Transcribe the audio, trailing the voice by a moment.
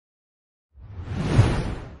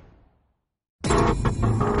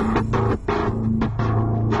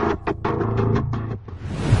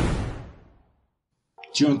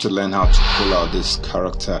Do you want to learn how to pull out this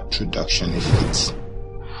character introduction effects?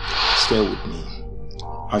 Stay with me.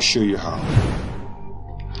 I'll show you how.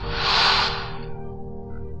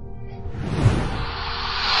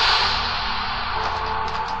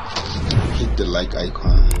 Click the like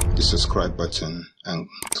icon, the subscribe button, and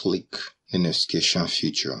click the notification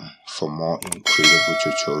feature for more incredible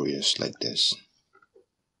tutorials like this.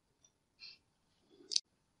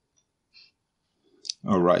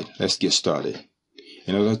 Alright, let's get started.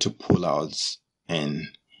 In order to pull out an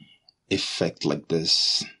effect like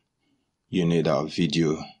this, you need our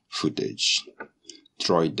video footage.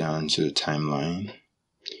 Draw it down to the timeline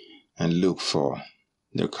and look for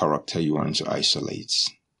the character you want to isolate.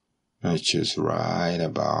 I choose right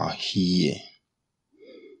about here.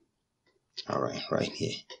 Alright, right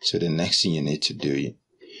here. So the next thing you need to do, you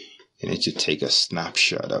need to take a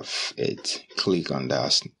snapshot of it. Click on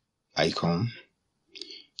that icon.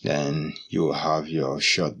 Then you will have your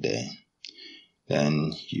shot there.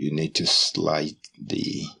 Then you need to slide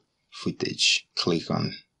the footage. Click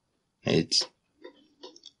on it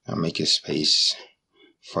and make a space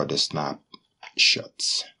for the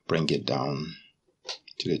snapshots. Bring it down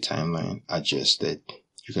to the timeline. Adjust it.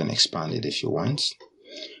 You can expand it if you want,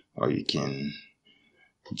 or you can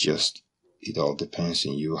just, it all depends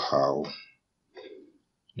on you how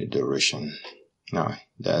the duration. Now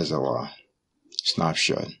that's our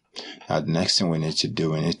snapshot. Now the next thing we need to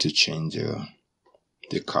do, we need to change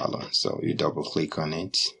the color. So you double click on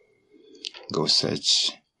it, go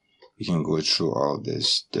search. You can go through all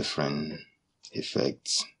these different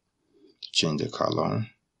effects to change the color.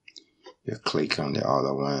 You click on the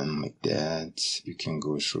other one like that. You can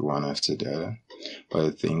go through one after the other, but I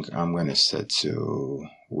think I'm going to set to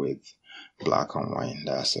with black and white.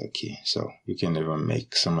 That's okay. So you can even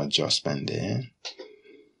make some adjustment there.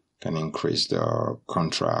 Can increase the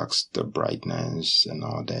contrast, the brightness, and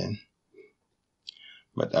all that.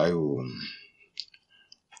 But I'll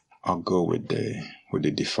go with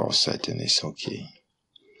the default setting. It's okay.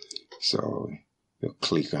 So you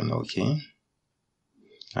click on OK.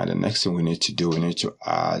 And the next thing we need to do, we need to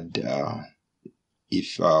add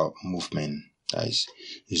if movement, that is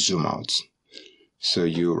zoom out. So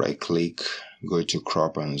you right click, go to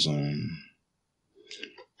crop and zoom.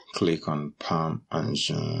 Click on palm and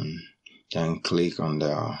zoom, then click on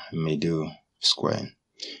the middle square.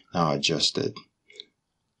 Now adjust it.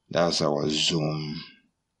 That's our zoom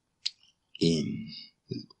in.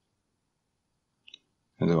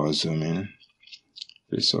 That's our zoom in.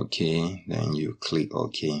 If it's okay, then you click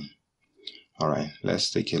OK. Alright,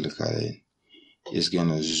 let's take a look at it. It's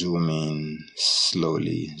gonna zoom in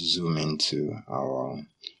slowly, zoom into our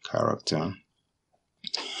character.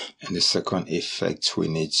 And the second effect we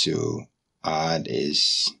need to add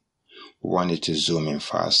is we want it to zoom in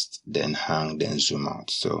fast, then hang, then zoom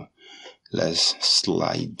out. So let's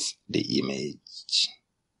slide the image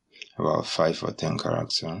about 5 or 10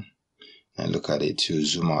 characters and look at it to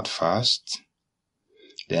zoom out fast,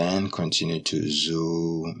 then continue to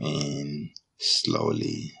zoom in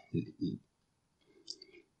slowly.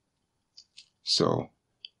 So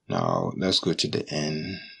now let's go to the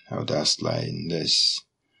end of that slide. Let's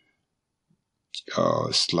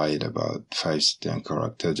slide about 5 to 10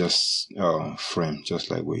 characters, just frame, just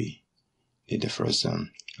like we did the first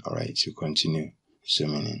time. Alright, to continue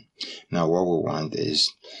zooming in. Now what we want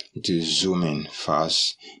is to zoom in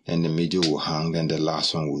fast, then the middle will hang, then the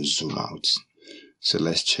last one will zoom out. So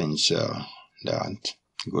let's change that.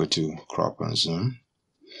 Go to crop and zoom.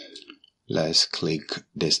 Let's click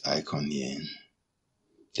this icon here,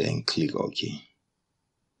 then click OK.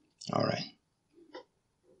 Alright.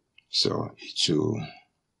 So it will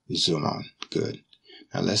zoom out. Good.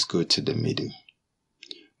 Now let's go to the middle.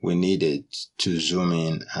 We need it to zoom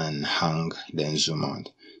in and hang, then zoom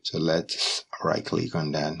out. So let's right click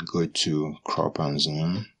on that, go to crop and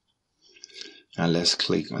zoom. And let's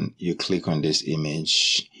click on, you click on this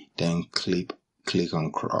image, then click on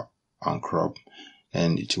crop,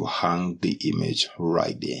 and it will hang the image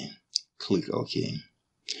right there. Click OK.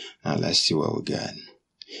 Now let's see what we got.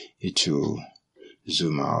 It will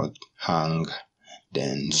zoom out, hang,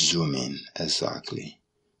 then zoom in. Exactly.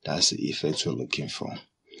 That's the effect we're looking for.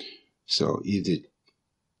 So if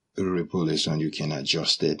the ripple is on, you can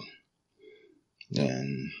adjust it.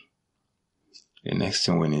 Then the next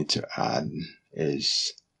thing we need to add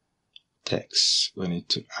is text. We need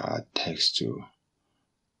to add text to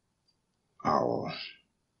our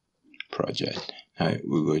project. Now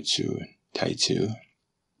we go to title,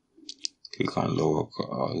 click on lower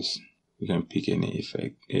cause. You can pick any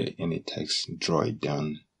effect, any text, draw it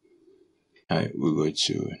down. Now we go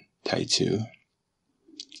to title,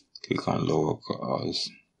 click on lower cause.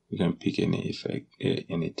 You can pick any effect,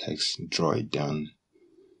 any text, draw it down,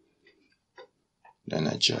 then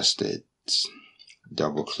adjust it.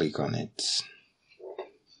 Double click on it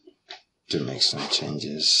to make some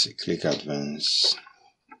changes. Click advance,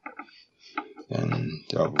 then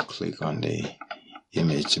double click on the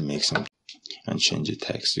image to make some and change the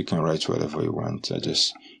text. You can write whatever you want. So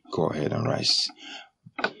just go ahead and write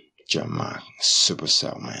Jamak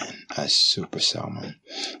Supercell Man as Supercell Man.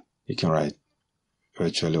 You can write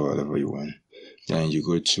virtually whatever you want. Then you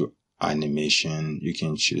go to animation. You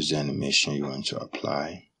can choose the animation you want to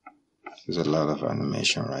apply. There's a lot of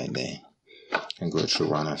animation right there. You can go through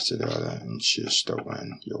one after the other and choose the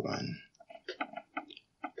one you want.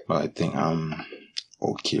 But I think I'm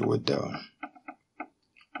okay with the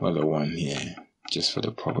one here, just for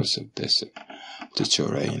the purpose of this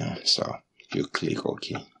tutorial, So you click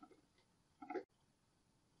OK.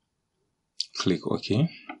 Click OK.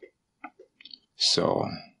 So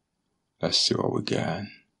let's see what we got.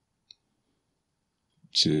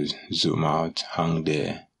 To zoom out, hang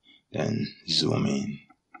there, then zoom in.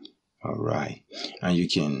 Alright. And you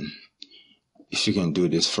can, if you can do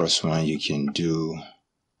this first one, you can do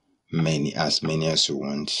as many as you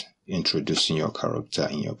want. Introducing your character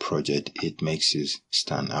in your project, it makes it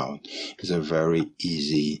stand out. It's a very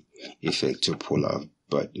easy effect to pull off,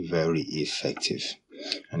 but very effective.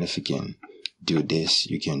 And if you can do this,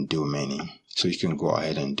 you can do many. So you can go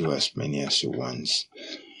ahead and do as many as you want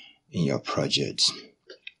in your project.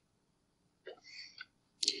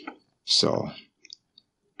 So,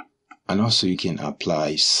 and also you can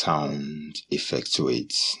apply sound effect to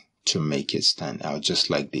it to make it stand out, just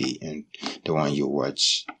like the one you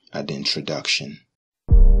watch at the introduction.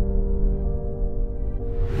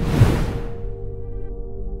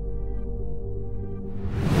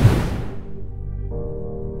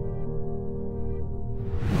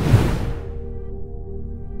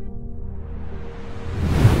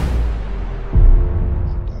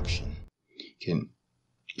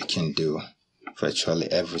 You can do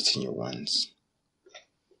virtually everything you want.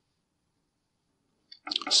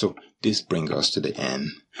 So this brings us to the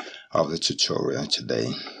end of the tutorial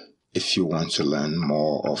today. If you want to learn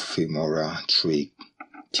more of Filmora trick,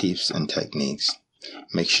 tips and techniques,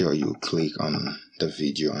 make sure you click on the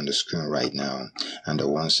video on the screen right now and the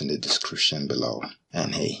ones in the description below.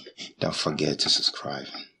 And hey, don't forget to subscribe.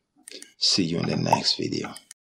 See you in the next video.